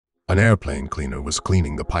An airplane cleaner was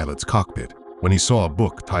cleaning the pilot's cockpit when he saw a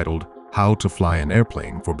book titled How to Fly an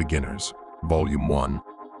Airplane for Beginners, Volume 1.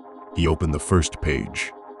 He opened the first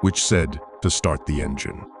page, which said to start the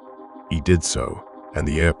engine. He did so, and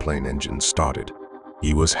the airplane engine started.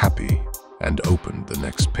 He was happy and opened the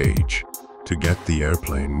next page. To get the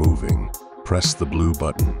airplane moving, press the blue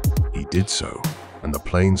button. He did so, and the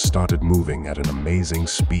plane started moving at an amazing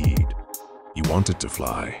speed. He wanted to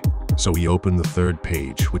fly, so he opened the third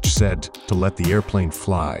page, which said to let the airplane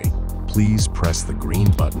fly, please press the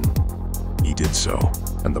green button. He did so,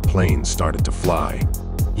 and the plane started to fly.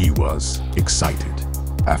 He was excited.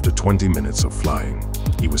 After 20 minutes of flying,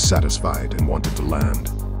 he was satisfied and wanted to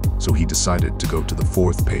land, so he decided to go to the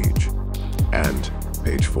fourth page. And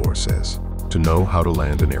page 4 says, to know how to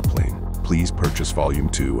land an airplane, please purchase Volume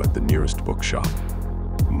 2 at the nearest bookshop.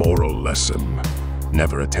 Moral lesson: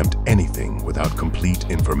 never attempt anything without complete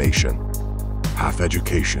information. Half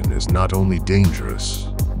education is not only dangerous,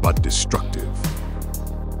 but destructive.